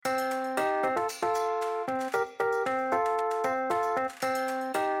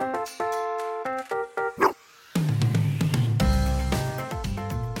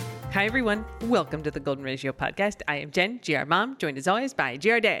Hi, everyone. Welcome to the Golden Ratio Podcast. I am Jen, GR Mom, joined as always by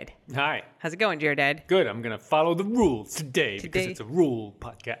GR Dad. Hi. How's it going, GR Dad? Good. I'm going to follow the rules today because it's a rule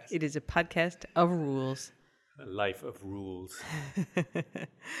podcast. It is a podcast of rules. A life of rules.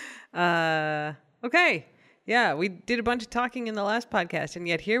 Okay. Yeah, we did a bunch of talking in the last podcast, and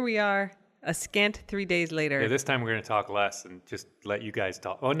yet here we are a scant 3 days later. Yeah, this time we're going to talk less and just let you guys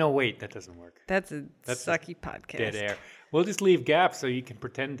talk. Oh, no, wait. That doesn't work. That's sucky podcast. Dead air. We'll just leave gaps so you can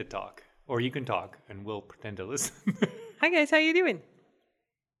pretend to talk. Or you can talk, and we'll pretend to listen. Hi, guys. How you doing?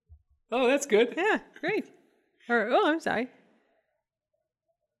 Oh, that's good. Yeah, great. I'm sorry.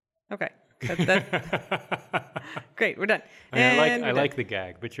 Okay. Great, we're done. I like the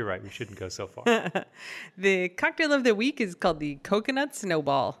gag, but you're right. We shouldn't go so far. The cocktail of the week is called the Coconut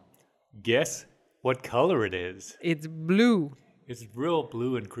Snowball. Guess what color it is? It's blue. It's real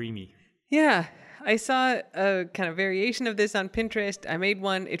blue and creamy. Yeah, I saw a kind of variation of this on Pinterest. I made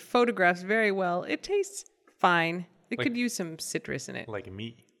one. It photographs very well. It tastes fine. It could use some citrus in it. Like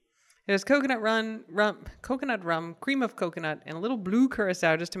me. There's coconut rum, cream of coconut, and a little blue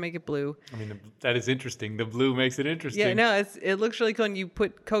curacao just to make it blue. I mean, that is interesting. The blue makes it interesting. Yeah, no, it looks really cool. And you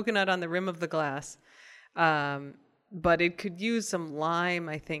put coconut on the rim of the glass. But it could use some lime,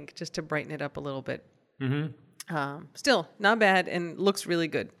 I think, just to brighten it up a little bit. Mm-hmm. Still, not bad and looks really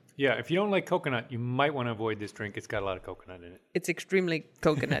good. Yeah, if you don't like coconut, you might want to avoid this drink. It's got a lot of coconut in it. It's extremely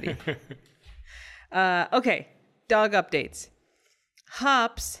coconutty. Okay, dog updates.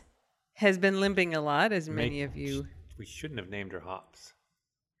 Hops has been limping a lot, as many of you... We shouldn't have named her Hops.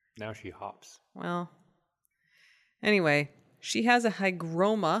 Now she hops. Well, anyway, she has a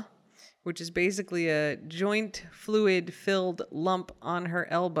hygroma, which is basically a joint fluid-filled lump on her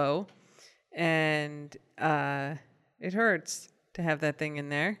elbow, and it hurts to have that thing in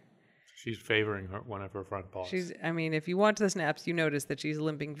there. She's favoring one of her front paws. If you watch the snaps, you notice that she's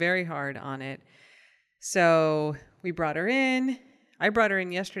limping very hard on it. So we brought her in. I brought her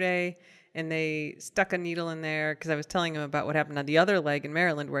in yesterday, and they stuck a needle in there because I was telling them about what happened on the other leg in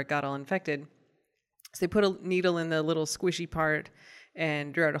Maryland where it got all infected. So they put a needle in the little squishy part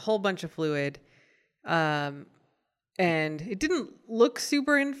and drew out a whole bunch of fluid. And it didn't look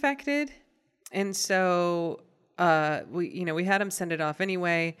super infected. And so we had them send it off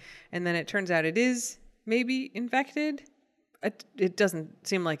anyway. And then it turns out it is maybe infected. It doesn't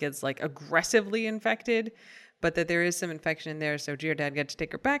seem like it's like aggressively infected, but that there is some infection in there. So Gia Dad got to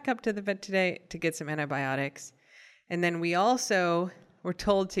take her back up to the vet today to get some antibiotics. And then we also were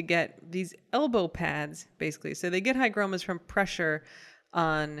told to get these elbow pads, basically. So they get hygromas from pressure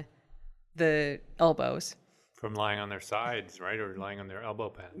on the elbows. From lying on their sides, right? Or lying on their elbow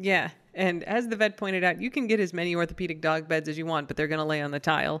pads. Yeah. And as the vet pointed out, you can get as many orthopedic dog beds as you want, but they're going to lay on the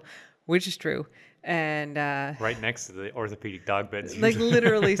tile, which is true. And right next to the orthopedic dog beds. Like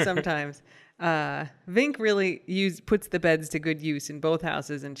literally sometimes. Vink really puts the beds to good use in both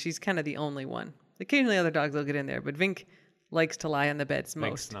houses, and she's kind of the only one. Occasionally other dogs will get in there, but Vink likes to lie on the beds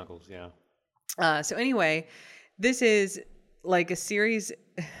most. Vink snuggles, yeah. So anyway, this is like a series.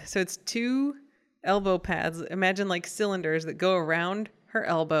 So it's 2 elbow pads. Imagine like cylinders that go around her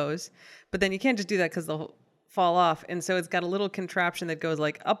elbows, but then you can't just do that because they'll fall off. And so it's got a little contraption that goes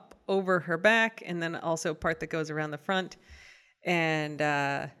like up over her back, and then also a part that goes around the front. And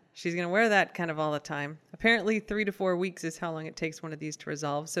she's going to wear that kind of all the time. Apparently 3 to 4 weeks is how long it takes one of these to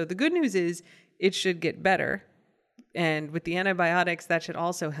resolve. So the good news is it should get better. And with the antibiotics, that should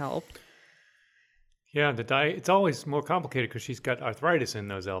also help. Yeah, the diet, it's always more complicated because she's got arthritis in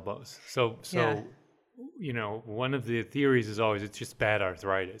those elbows. So yeah. One of the theories is always it's just bad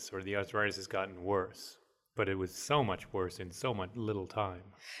arthritis, or the arthritis has gotten worse. But it was so much worse in so much little time.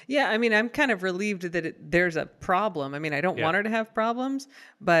 Yeah, I'm kind of relieved that there's a problem. I don't want her to have problems,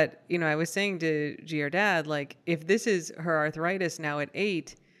 but, I was saying to G, or Dad, like, if this is her arthritis now at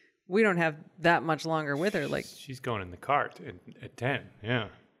 8, we don't have that much longer with her. Like, she's going in the cart at 10, yeah.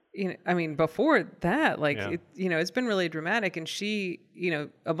 Before that, it's been really dramatic, and she,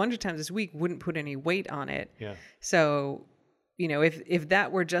 a bunch of times this week wouldn't put any weight on it. Yeah. So, if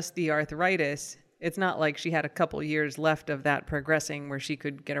that were just the arthritis, it's not like she had a couple years left of that progressing where she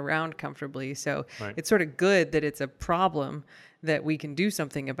could get around comfortably. So It's sort of good that it's a problem that we can do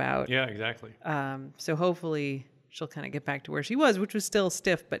something about. Yeah, exactly. So hopefully she'll kind of get back to where she was, which was still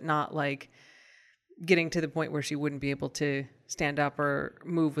stiff, but not like getting to the point where she wouldn't be able to stand up or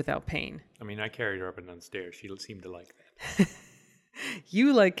move without pain. I carried her up and down the stairs. She seemed to like that.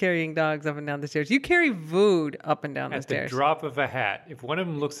 You like carrying dogs up and down the stairs. You carry food up and down the stairs. At the drop of a hat. If one of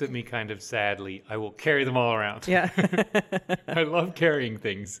them looks at me kind of sadly, I will carry them all around. Yeah. I love carrying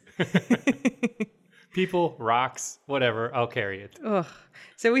things. People, rocks, whatever. I'll carry it. Ugh.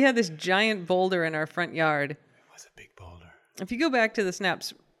 So we had this giant boulder in our front yard. It was a big boulder. If you go back to the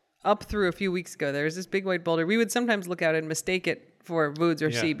snaps up through a few weeks ago, there was this big white boulder. We would sometimes look out and mistake it for Woods or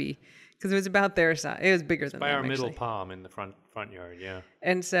CB because it was about their size. It was bigger than by them, our middle actually. palm in the front yard. Yeah.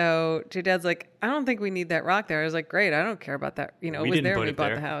 And so your dad's like, I don't think we need that rock there. I was like, great. I don't care about that. You know, We it was didn't there put when we it bought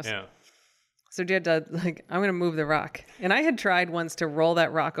there. the house. Yeah. So your dad, like, I'm going to move the rock. And I had tried once to roll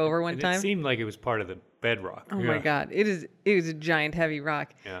that rock over one And time. it seemed like it was part of the bedrock. Oh my God. It was a giant heavy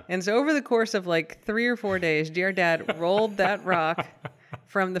rock. Yeah. And so over the course of like 3 or 4 days, dear dad rolled that rock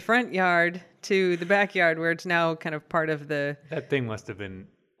from the front yard to the backyard where it's now kind of part of the... That thing must have been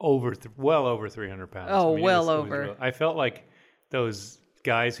well over 300 pounds. Oh, I mean, well it was over. I felt like those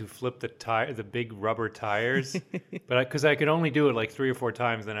guys who flip the big rubber tires, but because I could only do it like 3 or 4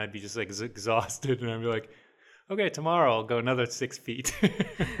 times, then I'd be just like exhausted, and I'd be like, okay, tomorrow I'll go another 6 feet.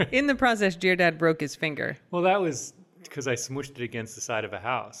 In the process, dear dad broke his finger. Well, that was because I smushed it against the side of a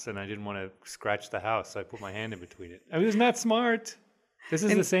house, and I didn't want to scratch the house, so I put my hand in between it. I mean, isn't that smart? This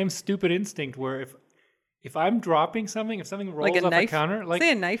is the same stupid instinct where if I'm dropping something, if something rolls Like a off knife? a counter, like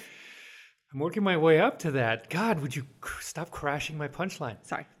Say a knife. I'm working my way up to that. God, would you stop crashing my punchline?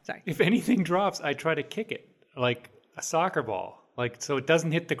 Sorry. If anything drops, I try to kick it like a soccer ball, like so it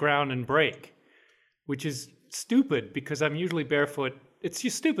doesn't hit the ground and break, which is stupid because I'm usually barefoot. It's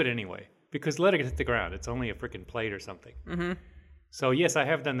just stupid anyway because let it hit the ground. It's only a freaking plate or something. Mm-hmm. So yes, I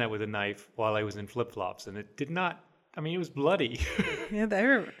have done that with a knife while I was in flip-flops, and it did not. I mean, it was bloody. Yeah,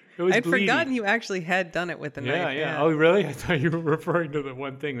 bleeding. I'd forgotten you actually had done it with a knife. Yeah. Oh, really? I thought you were referring to the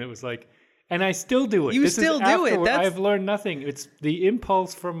one thing that was like, and I still do it. You still do it. I've learned nothing. It's the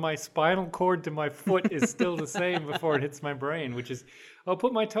impulse from my spinal cord to my foot is still the same before it hits my brain, which is, I'll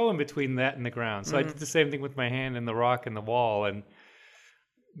put my toe in between that and the ground. So I did the same thing with my hand and the rock and the wall. And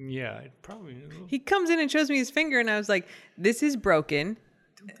yeah, it probably. He comes in and shows me his finger, and I was like, this is broken.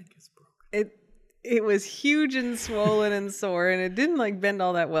 I don't think it's broken. It was huge and swollen and sore, and it didn't like bend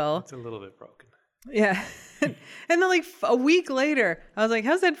all that well. It's a little bit broken. Yeah. And then like a week later, I was like,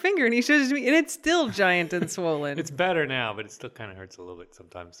 how's that finger? And he shows it to me, and it's still giant and swollen. It's better now, but it still kind of hurts a little bit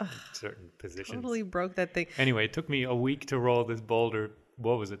sometimes in certain positions. Totally broke that thing. Anyway, it took me a week to roll this boulder.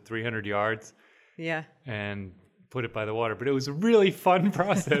 What was it, 300 yards? Yeah. And put it by the water. But it was a really fun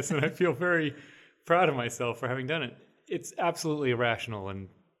process, and I feel very proud of myself for having done it. It's absolutely irrational and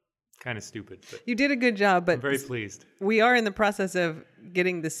kind of stupid. But You did a good job, but I'm very pleased. we are in the process of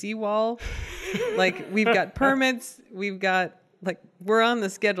getting the seawall. Like, we've got permits. We've got, like, we're on the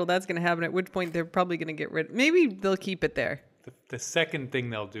schedule. That's going to happen, at which point they're probably going to get rid. Maybe they'll keep it there. The second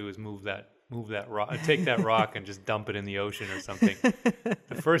thing they'll do is move that rock, take that rock and just dump it in the ocean or something.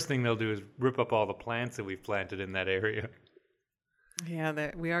 The first thing they'll do is rip up all the plants that we've planted in that area.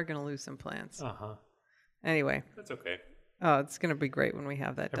 Yeah, we are going to lose some plants. Uh-huh. Anyway. That's okay. Oh, it's going to be great when we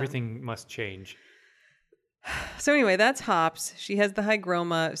have that done. Everything must change. So anyway, that's Hops. She has the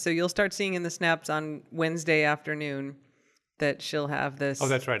Hygroma, so you'll start seeing in the snaps on Wednesday afternoon that she'll have this. Oh,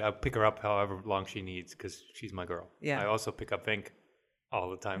 that's right. I'll pick her up however long she needs because she's my girl. Yeah. I also pick up Vink all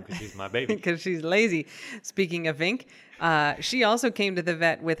the time because she's my baby. Because she's lazy. Speaking of Vink, she also came to the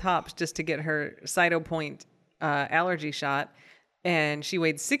vet with Hops just to get her Cytopoint allergy shot, and she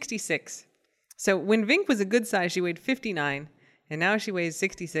weighed 66. So when Vink was a good size, she weighed 59, and now she weighs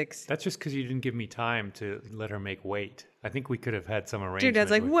 66. That's just because you didn't give me time to let her make weight. I think we could have had some arrangement. Your dad's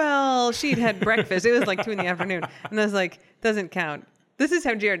like, well, she'd had breakfast. It was like 2 p.m. And I was like, doesn't count. This is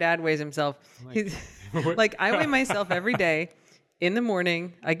how Jared Dad weighs himself. He's like, I weigh myself every day. In the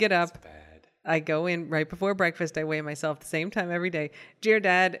morning, I get up. Bad. I go in right before breakfast. I weigh myself the same time every day. Jared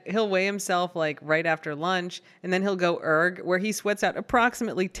Dad, he'll weigh himself like right after lunch, and then he'll go erg, where he sweats out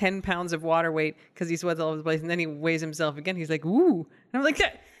approximately 10 pounds of water weight because he sweats all over the place, and then he weighs himself again. He's like, ooh. And I'm like,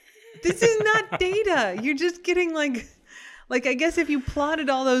 this is not data. You're just getting like I guess if you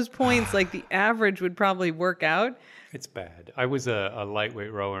plotted all those points, like the average would probably work out. It's bad. I was a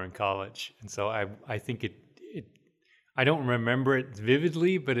lightweight rower in college, and so I think it I don't remember it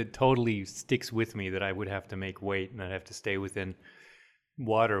vividly, but it totally sticks with me that I would have to make weight and I'd have to stay within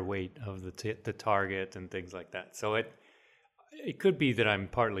water weight of the target and things like that. So it could be that I'm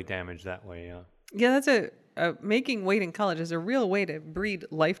partly damaged that way. Yeah, that's making weight in college is a real way to breed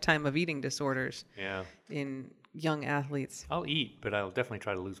lifetime of eating disorders. Yeah. In young athletes. I'll eat, but I'll definitely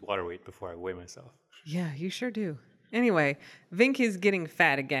try to lose water weight before I weigh myself. Yeah, you sure do. Anyway, Vink is getting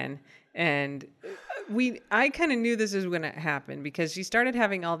fat again, and I kind of knew this was going to happen because she started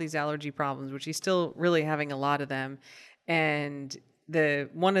having all these allergy problems, which she's still really having a lot of them, and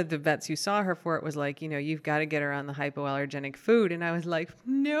one of the vets who saw her for it was like, you've got to get her on the hypoallergenic food. And I was like,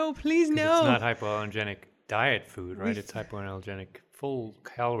 no, please, no. It's not hypoallergenic diet food, right? It's hypoallergenic full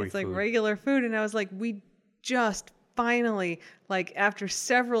calorie It's food. like regular food. And I was like, we just finally, like after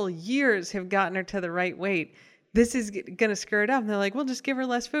several years, have gotten her to the right weight. This is going to screw it up. And they're like, well, just give her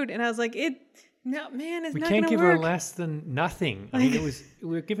less food. And I was like, no, man, it's not going to work. We can't give her less than nothing. I mean, we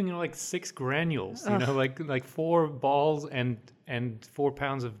were giving her like 6 granules, like 4 balls and 4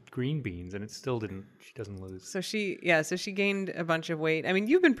 pounds of green beans, and she doesn't lose. So she gained a bunch of weight. I mean,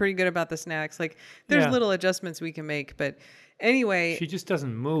 you've been pretty good about the snacks. Like there's little adjustments we can make, but anyway. She just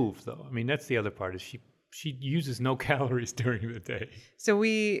doesn't move though. I mean, that's the other part is she uses no calories during the day. So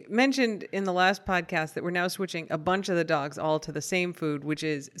we mentioned in the last podcast that we're now switching a bunch of the dogs all to the same food, which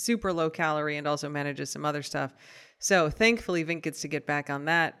is super low calorie and also manages some other stuff. So thankfully, Vink gets to get back on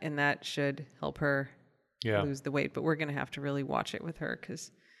that, and that should help her lose the weight. But we're going to have to really watch it with her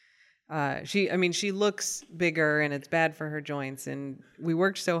because she looks bigger and it's bad for her joints. And we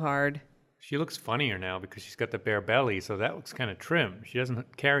worked so hard. She looks funnier now because she's got the bare belly, so that looks kind of trim. She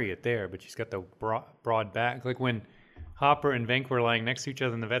doesn't carry it there, but she's got the broad back. Like when Hopper and Vink were lying next to each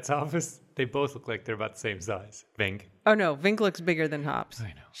other in the vet's office, they both look like they're about the same size. Vink. Oh, no. Vink looks bigger than Hops. I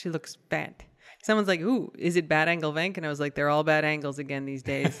know. She looks bad. Someone's like, ooh, is it bad angle Vink? And I was like, they're all bad angles again these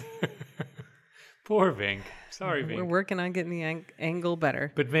days. Poor Vink. Sorry, Vink. We're working on getting the angle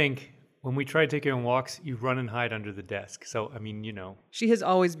better. But Vink, when we try to take her on walks, you run and hide under the desk. So, I mean, She has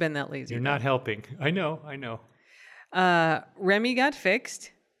always been that lazy. You're not helping. I know. Remy got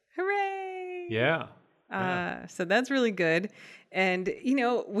fixed. Hooray! Yeah. So that's really good. And,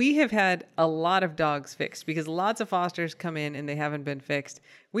 we have had a lot of dogs fixed because lots of fosters come in and they haven't been fixed.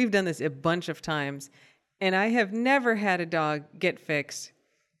 We've done this a bunch of times. And I have never had a dog get fixed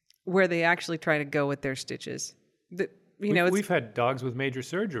where they actually try to go with their stitches. We've had dogs with major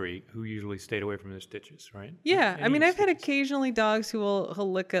surgery who usually stayed away from their stitches, right? Yeah. I mean, I've had occasionally dogs who will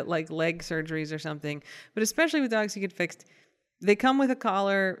look at like leg surgeries or something, but especially with dogs who get fixed, they come with a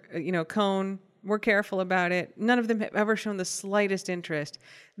collar, cone. We're careful about it. None of them have ever shown the slightest interest.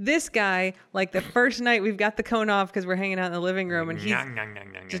 This guy, like the first night we've got the cone off because we're hanging out in the living room and he's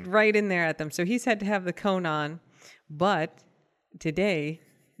just right in there at them. So he's had to have the cone on. But today,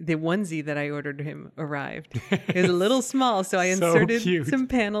 the onesie that I ordered him arrived. It was a little small, so I inserted some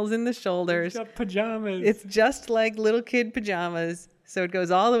panels in the shoulders. It's got pajamas. It's just like little kid pajamas. So it goes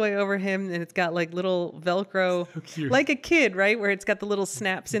all the way over him, and it's got like little Velcro, like a kid, right? Where it's got the little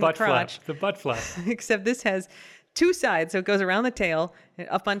snaps in the crotch. The butt flap. Except this has 2 sides, so it goes around the tail and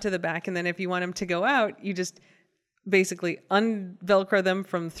up onto the back. And then if you want him to go out, you just basically unvelcro them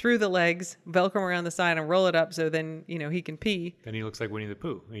from through the legs, velcro them around the side and roll it up so then, he can pee. Then he looks like Winnie the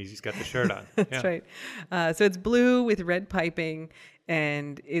Pooh. He's just got the shirt on. That's right. So it's blue with red piping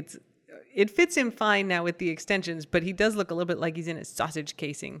and it fits him fine now with the extensions, but he does look a little bit like he's in a sausage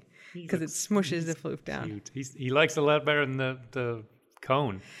casing because it smushes the floof down. Cute. He likes it a lot better than the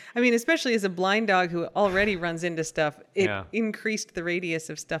cone. I mean, especially as a blind dog who already runs into stuff, it increased the radius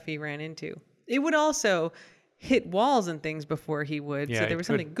of stuff he ran into. It would also hit walls and things before he would. So there was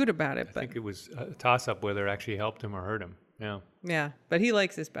something good about it. I think it was a toss-up whether it actually helped him or hurt him. Yeah. Yeah, but he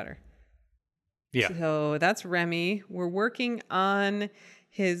likes this better. Yeah. So that's Remy. We're working on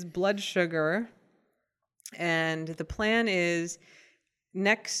his blood sugar. And the plan is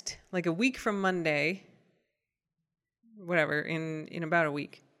next, like a week from Monday, whatever, in about a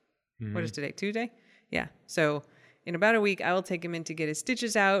week. Mm-hmm. What is today? Tuesday? Yeah. So in about a week, I will take him in to get his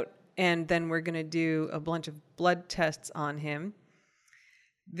stitches out. And then we're going to do a bunch of blood tests on him.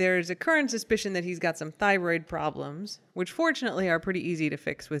 There's a current suspicion that he's got some thyroid problems, which fortunately are pretty easy to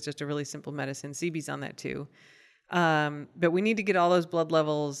fix with just a really simple medicine. CB's on that too. But we need to get all those blood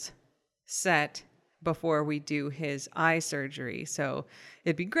levels set before we do his eye surgery. So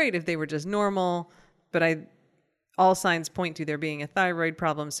it'd be great if they were just normal, but all signs point to there being a thyroid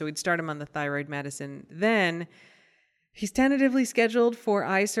problem. So we'd start him on the thyroid medicine. Then he's tentatively scheduled for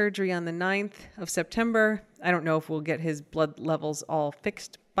eye surgery on the 9th of September. I don't know if we'll get his blood levels all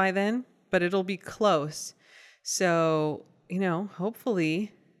fixed by then, but it'll be close. So,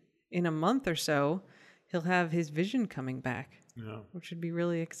 hopefully in a month or so, he'll have his vision coming back, which would be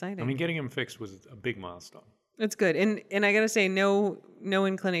really exciting. I mean, getting him fixed was a big milestone. It's good. And I got to say, no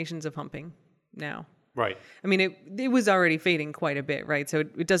inclinations of humping now. Right. I mean, it was already fading quite a bit, right? So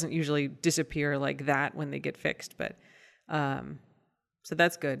it doesn't usually disappear like that when they get fixed, but so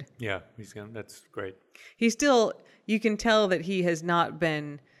that's good. Yeah, that's great. You can tell that he has not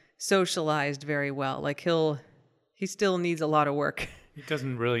been socialized very well. Like he still needs a lot of work. He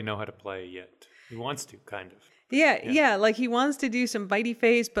doesn't really know how to play yet. He wants to, kind of. Yeah. Like he wants to do some bitey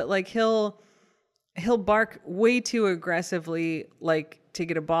face, but like he'll bark way too aggressively, like to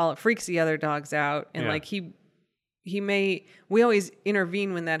get a ball. It freaks the other dogs out. And like we always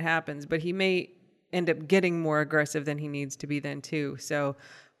intervene when that happens, but he may end up getting more aggressive than he needs to be then too. So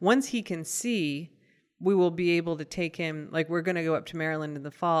once he can see, we will be able to take him, like we're going to go up to Maryland in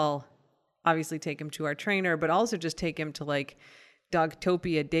the fall, obviously take him to our trainer, but also just take him to like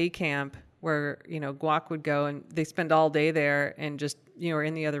Dogtopia day camp where, Guac would go and they spend all day there and just, are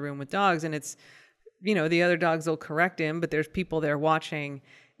in the other room with dogs. And it's, the other dogs will correct him, but there's people there watching.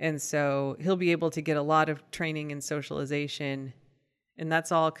 And so he'll be able to get a lot of training and socialization. And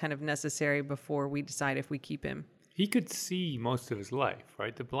that's all kind of necessary before we decide if we keep him. He could see most of his life,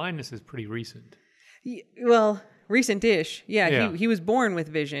 right? The blindness is pretty recent. Well, recent-ish. Yeah. He was born with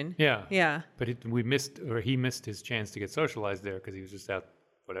vision. Yeah. But he missed his chance to get socialized there because he was just out,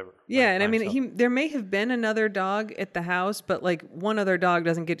 whatever. Yeah, and I mean, there may have been another dog at the house, but like one other dog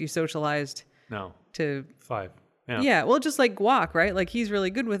doesn't get you socialized. No. To 5. Yeah, well, just like Guac, right? Like he's really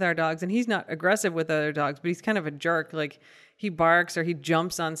good with our dogs, and he's not aggressive with other dogs, but he's kind of a jerk. Like he barks or he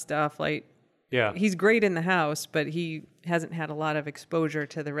jumps on stuff. Like he's great in the house, but he hasn't had a lot of exposure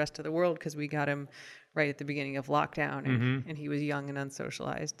to the rest of the world because we got him right at the beginning of lockdown, and he was young and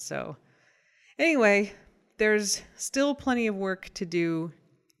unsocialized. So anyway, there's still plenty of work to do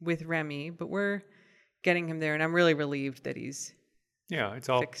with Remy, but we're getting him there, and I'm really relieved that he's it's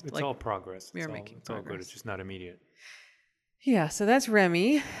all fixed. It's all progress. We're making it's progress. all good. It's just not immediate. Yeah, so that's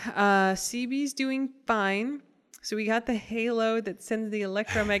Remy. CB's doing fine. So we got the halo that sends the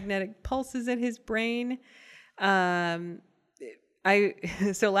electromagnetic pulses at his brain. So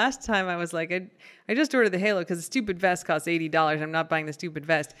last time I was like, I just ordered the halo because the stupid vest costs $80. I'm not buying the stupid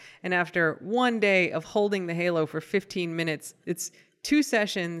vest. And after one day of holding the halo for 15 minutes, it's 2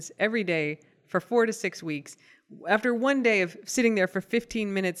 sessions every day for 4 to 6 weeks. After one day of sitting there for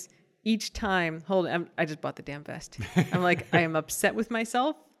 15 minutes each time, I just bought the damn vest. I'm like, I am upset with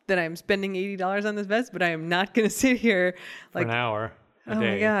myself that I'm spending $80 on this vest, but I am not going to sit here like for an hour a day. Oh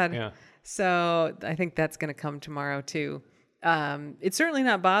my God. Yeah. So I think that's going to come tomorrow too. It's certainly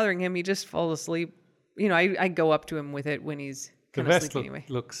not bothering him. He just falls asleep. I go up to him with it when he's the kind of vest asleep anyway.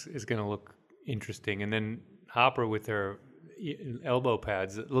 is going to look interesting. And then Hopper with her elbow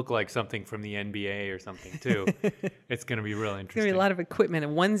pads that look like something from the NBA or something too. It's going to be real interesting. It's going to be a lot of equipment, a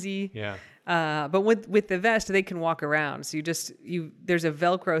onesie. Yeah. But with the vest, they can walk around. So there's a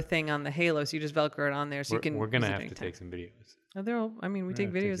Velcro thing on the halo, so you just Velcro it on there, so we're going to have to take some videos. Oh, we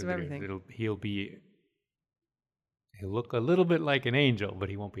take videos of everything. He'll look a little bit like an angel, but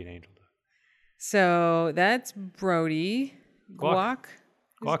he won't be an angel. So that's Brody.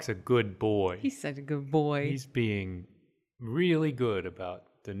 Guac's a good boy. He's such a good boy. He's being really good about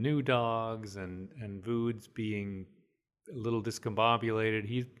the new dogs and Voods being a little discombobulated.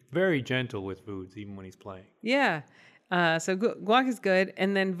 He's very gentle with Voods even when he's playing. Yeah. So Guac is good.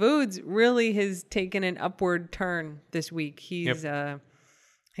 And then Voods really has taken an upward turn this week. He's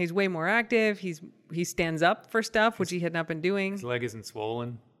way more active. He stands up for stuff, which he had not been doing. His leg isn't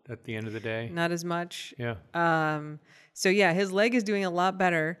swollen at the end of the day. Not as much. Yeah. So yeah, his leg is doing a lot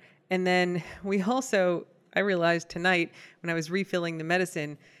better. And then I realized tonight when I was refilling the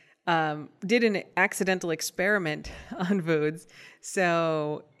medicine, did an accidental experiment on Voods.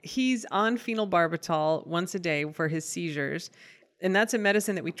 So he's on phenobarbital once a day for his seizures. And that's a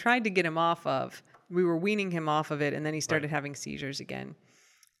medicine that we tried to get him off of. We were weaning him off of it, and then he started having seizures again.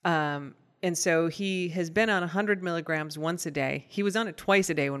 And so he has been on 100 milligrams once a day. He was on it twice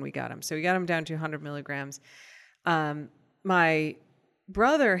a day when we got him. So we got him down to 100 milligrams. My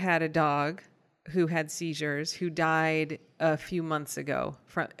brother had a dog who had seizures, who died a few months ago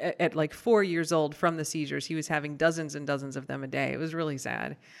at like 4 years old from the seizures. He was having dozens and dozens of them a day. It was really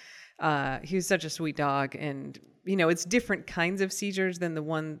sad. He was such a sweet dog. And, it's different kinds of seizures than the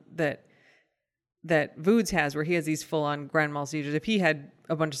one that Voods has, where he has these full-on grand mal seizures. If he had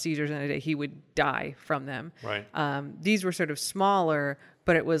a bunch of seizures in a day, he would die from them. Right. These were sort of smaller,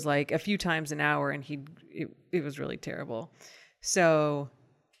 but it was like a few times an hour, and it was really terrible. So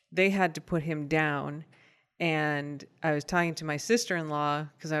they had to put him down, and I was talking to my sister-in-law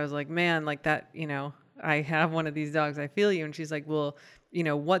because I was like, man, like that, I have one of these dogs. I feel you. And she's like, well,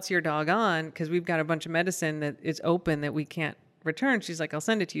 what's your dog on? Because we've got a bunch of medicine that is open that we can't return. She's like, I'll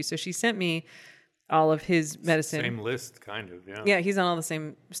send it to you. So she sent me all of his medicine. Same list, kind of, yeah. Yeah, he's on all the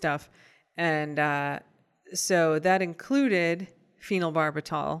same stuff. And so that included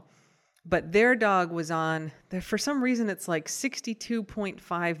phenobarbital. But their dog was on, for some reason, it's like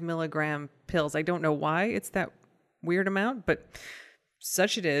 62.5 milligram pills. I don't know why it's that weird amount, but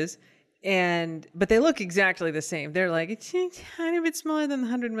such it is. But they look exactly the same. They're like it's a tiny bit smaller than the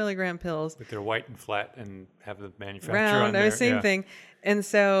 100 milligram pills. But they're white and flat and have the manufacturer Round, on there. same thing. And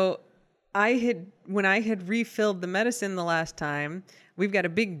so when I had refilled the medicine the last time, we've got a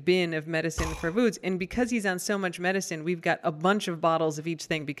big bin of medicine for Boots. And because he's on so much medicine, we've got a bunch of bottles of each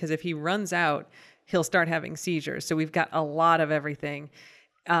thing, because if he runs out, he'll start having seizures. So we've got a lot of everything.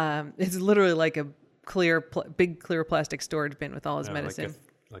 It's literally like a big clear plastic storage bin with all his medicine.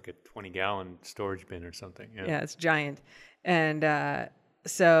 Like a 20-gallon storage bin or something. Yeah, it's giant. And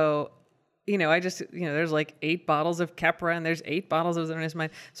so, I just, there's like 8 bottles of Keppra and there's 8 bottles of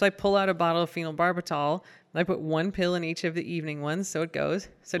Zonisamide. So I pull out a bottle of phenobarbital and I put 1 pill in each of the evening ones. So it goes.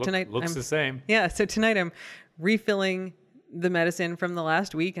 So tonight looks the same. Yeah. So tonight I'm refilling the medicine from the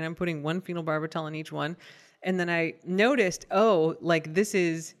last week and I'm putting 1 phenobarbital in each one. And then I noticed, like this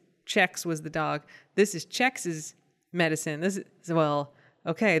is Chex was the dog. This is Chex's medicine. This is,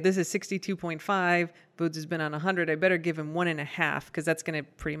 okay, this is 62.5. Boots has been on 100. I better give him 1.5 because that's going to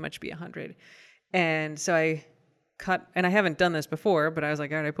pretty much be 100. And so I cut, and I haven't done this before, but I was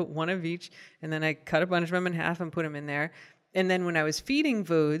like, all right, I put 1 of each, and then I cut a bunch of them in half and put them in there. And then when I was feeding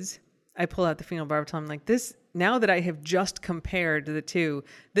Boots, I pull out the phenobarbital. I'm like, this, now that I have just compared the two,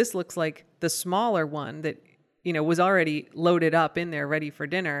 this looks like the smaller one that, was already loaded up in there ready for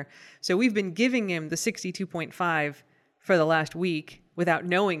dinner. So we've been giving him the 62.5 for the last week without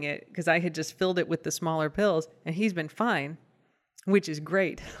knowing it, because I had just filled it with the smaller pills and he's been fine, which is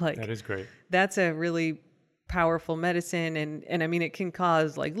great. Like that is great. That's a really powerful medicine. And I mean, it can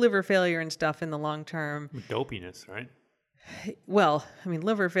cause like liver failure and stuff in the long term. Dopiness, right? Well, I mean,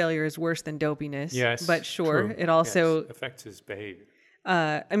 liver failure is worse than dopiness. Yes. But sure, true. It also affects his behavior.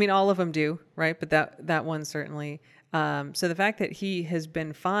 I mean, all of them do, right? But that one certainly. So the fact that he has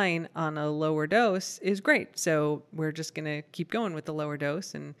been fine on a lower dose is great. So we're just going to keep going with the lower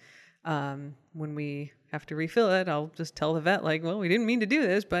dose. And when we have to refill it, I'll just tell the vet, like, well, we didn't mean to do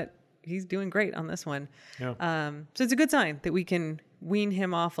this, but he's doing great on this one. Yeah. So it's a good sign that we can wean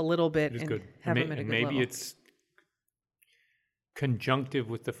him off a little bit and good. have him at a good maybe level. It's conjunctive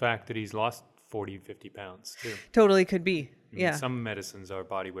with the fact that he's lost 40, 50 pounds too. Totally could be. I mean, Yeah. Some medicines are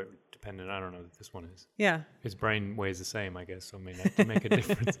body weight dependent. I don't know that this one is. Yeah. His brain weighs the same, I guess, so it may not make a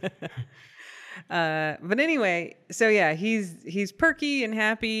difference. But anyway, so yeah, he's perky and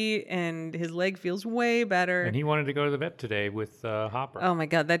happy and his leg feels way better. And he wanted to go to the vet today with Hopper. Oh my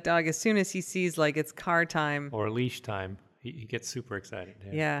God, that dog, as soon as he sees like it's car time or leash time, he gets super excited.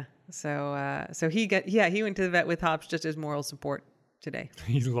 Yeah. So he went to the vet with Hops just as moral support today.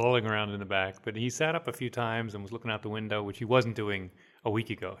 He's lolling around in the back, but he sat up a few times and was looking out the window, which he wasn't doing a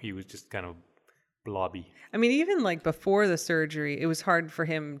week ago. He was just kind of blobby. I mean, even like before the surgery, it was hard for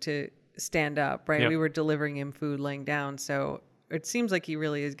him to stand up, right? Yep. We were delivering him food laying down. So it seems like he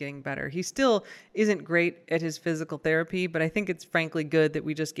really is getting better. He still isn't great at his physical therapy, but I think it's frankly good that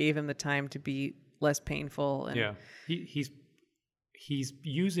we just gave him the time to be less painful. And yeah. He's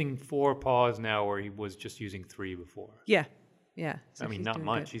using 4 paws now where he was just using 3 before. Yeah. Yeah. So I mean, not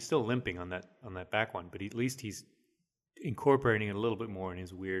much. Good. He's still limping on that back one, but at least he's incorporating it a little bit more in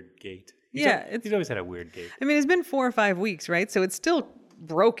his weird gait. He's always had a weird gait. I mean, it's been 4 or 5 weeks, right? So it's still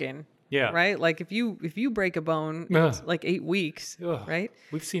broken. Yeah. Right? Like if you break a bone, it's like 8 weeks, right?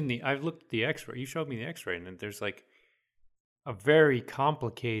 We've seen I've looked at the x-ray. You showed me the x-ray and there's like a very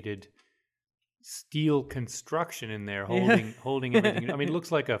complicated steel construction in there holding everything. I mean, it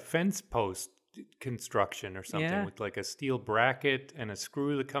looks like a fence post construction or something with like a steel bracket and a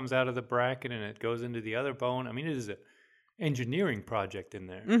screw that comes out of the bracket and it goes into the other bone. I mean, it is an engineering project in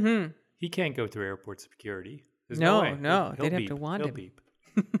there. Mm-hmm. He can't go through airport security. There's no way. They'd have to want him. Beep.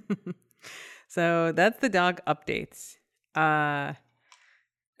 So that's the dog updates. Are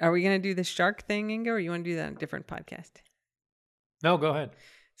we going to do the shark thing, Ingo, or you want to do that on a different podcast? No, go ahead.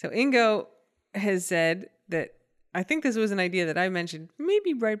 So Ingo has said that, I think this was an idea that I mentioned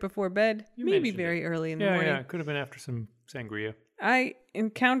maybe right before bed, maybe very early in the morning. Yeah, it could have been after some sangria. I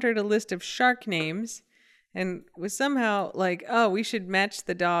encountered a list of shark names and was somehow like, oh, we should match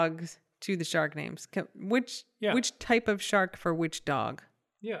the dogs to the shark names. Which type of shark for which dog?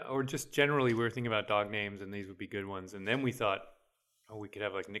 Yeah, or just generally we were thinking about dog names and these would be good ones. And then we thought, we could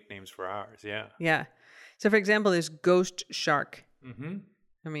have like nicknames for ours. Yeah. Yeah. So for example, there's Ghost Shark. Mm-hmm.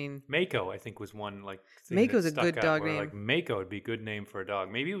 I mean, Mako, I think, was one like. Mako's a good dog name. Like Mako would be a good name for a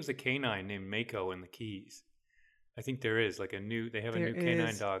dog. Maybe it was a canine named Mako in the Keys. I think there is like they have a new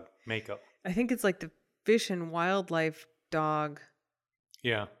canine dog, Mako. I think it's like the Fish and Wildlife dog.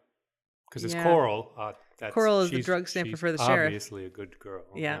 Yeah, because it's Coral. Coral is the drug sniffer for the sheriff. Obviously a good girl.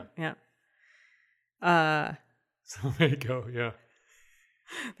 Yeah. So Mako, yeah.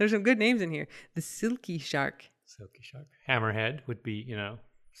 There's some good names in here. The silky shark. Silky shark. Hammerhead would be,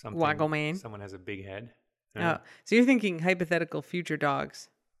 something. Waggleman. Someone has a big head. Oh, so you're thinking hypothetical future dogs.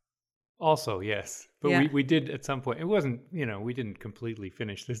 Also, yes. But Yeah. we did at some point. It wasn't, we didn't completely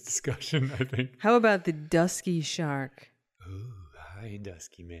finish this discussion, I think. How about the dusky shark? Oh, hi,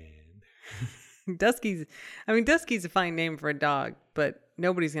 Dusky Man. Dusky's a fine name for a dog, but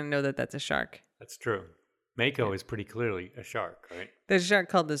nobody's going to know that that's a shark. That's true. Mako is pretty clearly a shark, right? There's a shark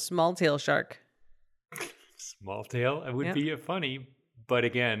called the small tail shark. Small tail? It would be a funny, but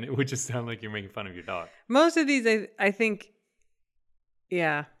again, it would just sound like you're making fun of your dog. Most of these, I think,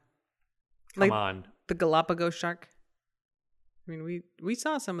 yeah. Come on. The Galapagos shark. I mean, we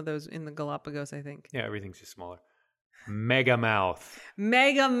saw some of those in the Galapagos, I think. Yeah, everything's just smaller. Mega mouth.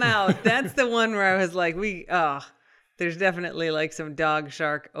 Mega mouth. That's the one where I was like, there's definitely like some dog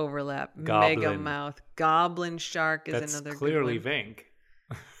shark overlap. Goblin. Mega mouth. Goblin shark is That's another clearly good one. Vank.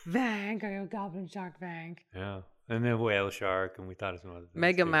 Vank, or goblin shark Vank. Yeah. And then whale shark, and we thought of some other things.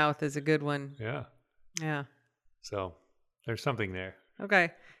 Mega too. mouth is a good one. Yeah. Yeah. So there's something there.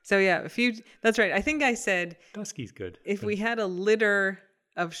 Okay. So yeah, that's right. I think I said Dusky's good. if we had a litter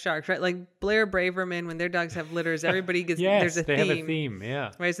of sharks, right? Like Blair Braverman, when their dogs have litters, everybody gets there's a they theme. have a theme.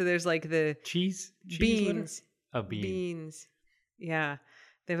 Yeah. Right. So there's like the Cheese beans. litter? A bean. Beans. Yeah.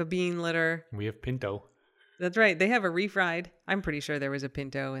 They have a bean litter. We have Pinto. That's right. They have a refried. I'm pretty sure there was a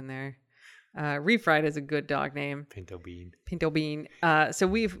Pinto in there. Refried is a good dog name. Pinto bean. Pinto bean. So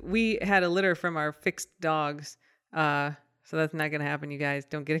we had a litter from our fixed dogs. So that's not going to happen, you guys.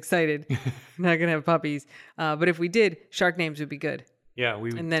 Don't get excited. Not going to have puppies. But if we did, shark names would be good. Yeah,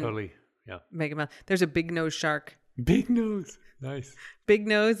 we would And then totally. Yeah. Make 'em out. There's a big nose shark. Big nose. Nice. Big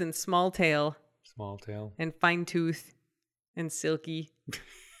nose and small tail Small tail. and fine tooth and silky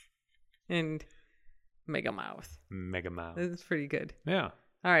and mega mouth. Mega mouth. That's pretty good. Yeah.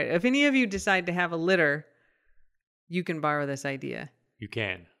 All right. If any of you decide to have a litter, you can borrow this idea. You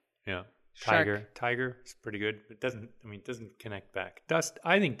can. Yeah. Shark. Tiger is pretty good. It doesn't connect back.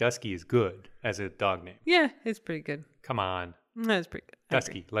 I think Dusky is good as a dog name. Yeah, it's pretty good. Come on. That's pretty good. I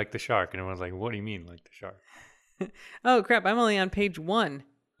Dusky, like the shark. And everyone's like, what do you mean, like the shark? agree. Oh, crap. I'm only on page 1.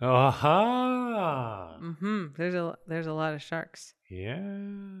 Aha. There's a lot of sharks. Yeah.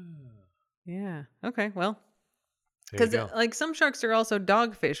 Yeah. Okay. Well, There you because go. like some sharks are also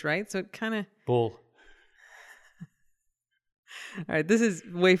dogfish, right? So it kind of. Bull. All right. This is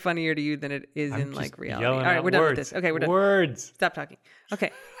way funnier to you than it is I'm in just like reality. yelling All right. out We're done with words. this. Okay. We're done. Words. Stop talking.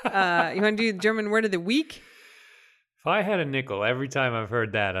 Okay. You want to do the German word of the week? If I had a nickel, every time I've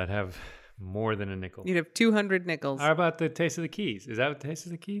heard that, I'd have more than a nickel. You'd have 200 nickels. How about the Taste of the Keys? Is that what Taste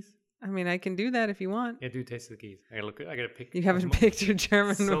of the Keys? I mean, I can do that if you want. Yeah, do Taste of the Keys. I gotta pick. You haven't picked your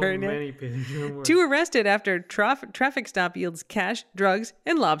German so word yet. many German words. 2 arrested after traffic stop yields cash, drugs,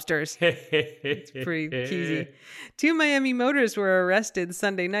 and lobsters. It's pretty cheesy. 2 Miami motorists were arrested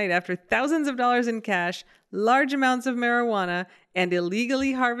Sunday night after thousands of dollars in cash, large amounts of marijuana, and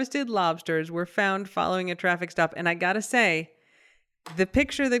illegally harvested lobsters were found following a traffic stop. And I gotta say, the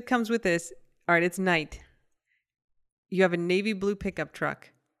picture that comes with this, all right, it's night. You have a navy blue pickup truck.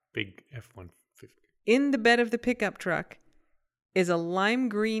 Big F-150. In the bed of the pickup truck is a lime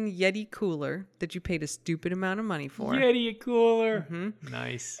green Yeti cooler that you paid a stupid amount of money for. Yeti cooler.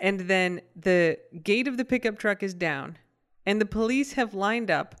 Nice. And then the gate of the pickup truck is down. And the police have lined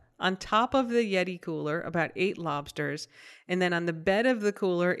up on top of the Yeti cooler about 8 lobsters. And then on the bed of the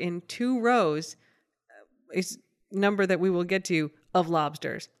cooler in 2 rows is number that we will get to of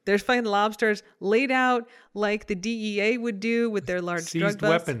lobsters. There's fine lobsters laid out like the DEA would do with their large drug Seized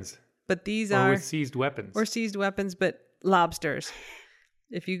busts. weapons. But these Or are with seized weapons. or seized weapons, but lobsters.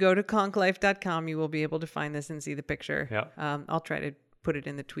 If you go to conklife.com, you will be able to find this and see the picture. Yeah. I'll try to put it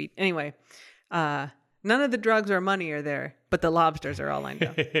in the tweet. Anyway, none of the drugs or money are there, but the lobsters are all lined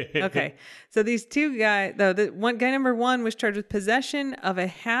up. Okay. So these 2 guys, though, guy number 1 was charged with possession of a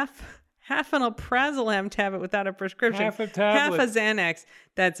half an alprazolam tablet without a prescription. Half a tablet. Half a Xanax.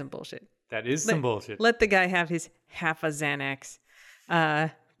 That's some bullshit. That is some bullshit. Let the guy have his half a Xanax.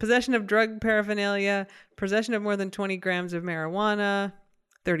 Possession of drug paraphernalia, possession of more than 20 grams of marijuana,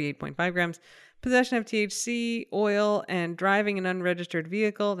 38.5 grams, possession of THC, oil, and driving an unregistered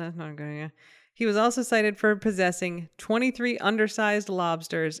vehicle. That's not good. He was also cited for possessing 23 undersized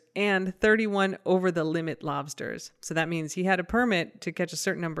lobsters and 31 over-the-limit lobsters. So that means he had a permit to catch a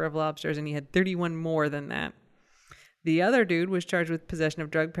certain number of lobsters, and he had 31 more than that. The other dude was charged with possession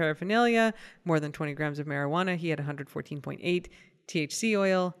of drug paraphernalia, more than 20 grams of marijuana. He had 114.8 THC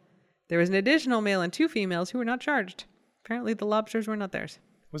oil. There was an additional male and 2 females who were not charged. Apparently the lobsters were not theirs.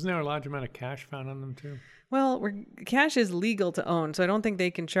 Wasn't there a large amount of cash found on them too? Well, cash is legal to own, so I don't think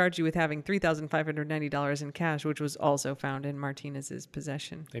they can charge you with having $3,590 in cash, which was also found in Martinez's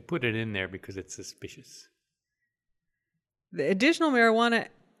possession. They put it in there because it's suspicious. The additional marijuana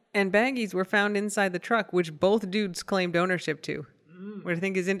and baggies were found inside the truck, which both dudes claimed ownership to. What I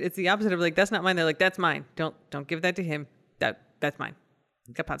think is it's the opposite of like, that's not mine. They're like, that's mine. Don't give that to him. That's mine.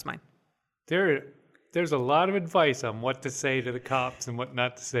 That pot's mine. There's a lot of advice on what to say to the cops and what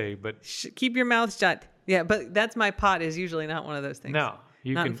not to say, but keep your mouth shut. Yeah, but that's my pot is usually not one of those things. No,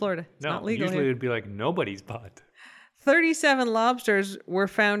 not in Florida. It's not legal usually here. it'd be like nobody's pot. 37 lobsters were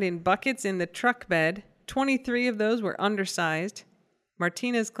found in buckets in the truck bed. 23 of those were undersized.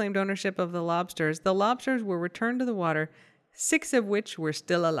 Martinez claimed ownership of the lobsters. The lobsters were returned to the water, 6 of which were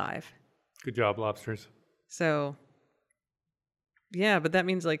still alive. Good job, lobsters. So, yeah, but that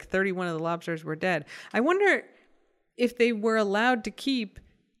means like 31 of the lobsters were dead. I wonder if they were allowed to keep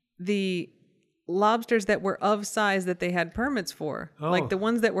the lobsters that were of size that they had permits for. Oh. Like the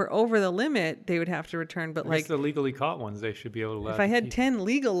ones that were over the limit, they would have to return. But like the legally caught ones, they should be able to allow. If I had 10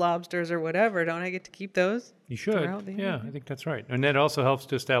 legal lobsters or whatever, don't I get to keep those? You should. Yeah, I think that's right. And that also helps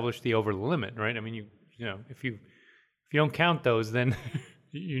to establish the over the limit, right? I mean, you know, if you don't count those, then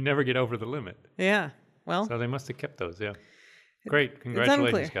you never get over the limit. Yeah. Well, so they must have kept those. Yeah. Great.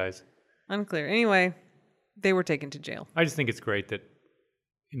 Congratulations, guys. Unclear. Anyway, they were taken to jail. I just think it's great that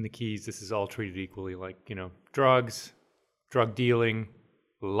in the Keys, this is all treated equally, like, you know, drugs, drug dealing,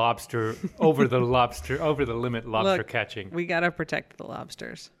 lobster, over the limit lobster catching. We got to protect the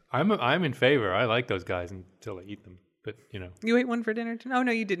lobsters. I'm in favor. I like those guys until I eat them. But, you know. You ate one for dinner tonight? Oh,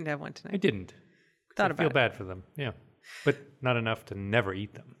 no, you didn't have one tonight. I didn't. I feel bad for them. Yeah. But not enough to never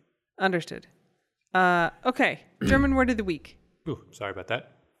eat them. Understood. Okay. German word of the week. Ooh, sorry about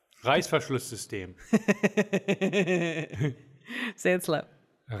that. Reißverschlusssystem. Say it slow.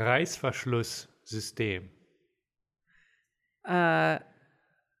 Reißverschlusssystem. I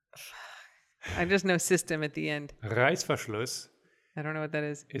just know system at the end. Reißverschluss. I don't know what that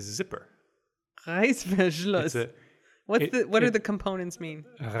is. Is zipper. Reißverschluss. What do the components mean?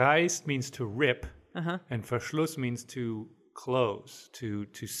 Reiß means to rip, and Verschluss means to close, to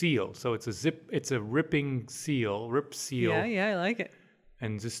seal. So it's a ripping seal, rip seal. Yeah, I like it.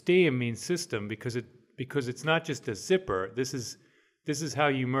 And System means system because it's not just a zipper. This is how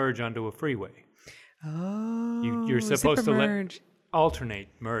you merge onto a freeway. Oh, you're supposed to merge. Alternate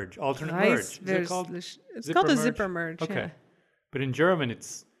merge. Is it called? It's called a zipper merge. Okay, yeah. But in German,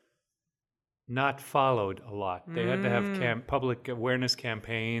 it's not followed a lot. They had to have public awareness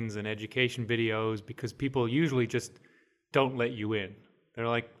campaigns and education videos because people usually just don't let you in. They're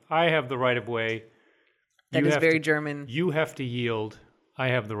like, I have the right of way. That is very German. You have to yield. I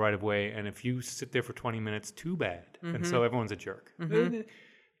have the right of way. And if you sit there for 20 minutes, too bad. And so everyone's a jerk.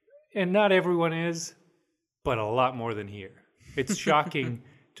 And not everyone is, but a lot more than here. It's shocking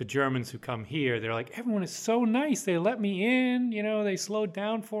to Germans who come here. They're like, everyone is so nice. They let me in. You know, they slowed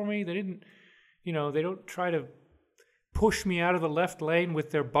down for me. They didn't, you know, they don't try to push me out of the left lane with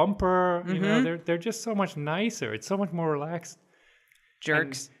their bumper. You know, they're just so much nicer. It's so much more relaxed.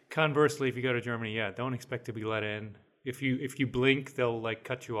 Jerks. And conversely, if you go to Germany, don't expect to be let in. If you blink, they'll like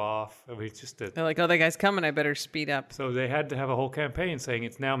cut you off. I mean, it's just they're like, oh, that guy's coming. I better speed up. So they had to have a whole campaign saying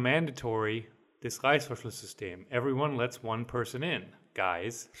it's now mandatory. This Reißverschlusssystem. Everyone lets one person in,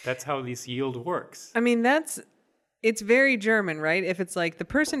 guys. That's how this yield works. I mean, it's very German, right? If it's like the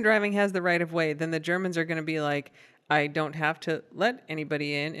person driving has the right of way, then the Germans are going to be like, I don't have to let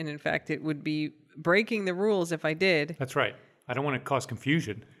anybody in. And in fact, it would be breaking the rules if I did. That's right. I don't want to cause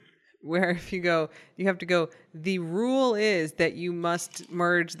confusion. Where if you have to go, the rule is that you must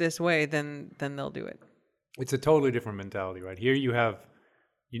merge this way, then they'll do it. It's a totally different mentality, right? Here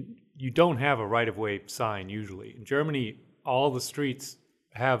you don't have a right-of-way sign usually. In Germany, all the streets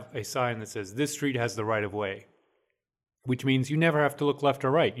have a sign that says, this street has the right-of-way, which means you never have to look left or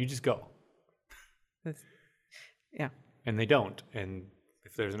right. You just go. Yeah. And they don't. And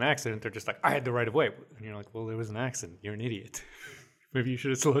if there's an accident, they're just like, I had the right-of-way. And you're like, well, there was an accident. You're an idiot. Maybe you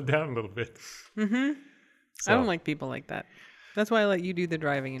should have slowed down a little bit. Mm-hmm. So, I don't like people like that. That's why I let you do the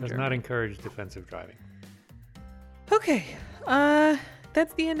driving in Germany. Does not encourage defensive driving. Okay.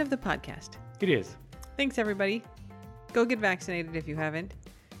 That's the end of the podcast. It is. Thanks, everybody. Go get vaccinated if you haven't.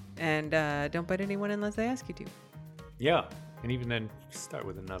 And don't bite anyone unless they ask you to. Yeah. And even then, start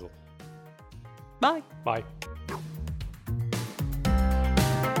with a nuzzle. Bye. Bye.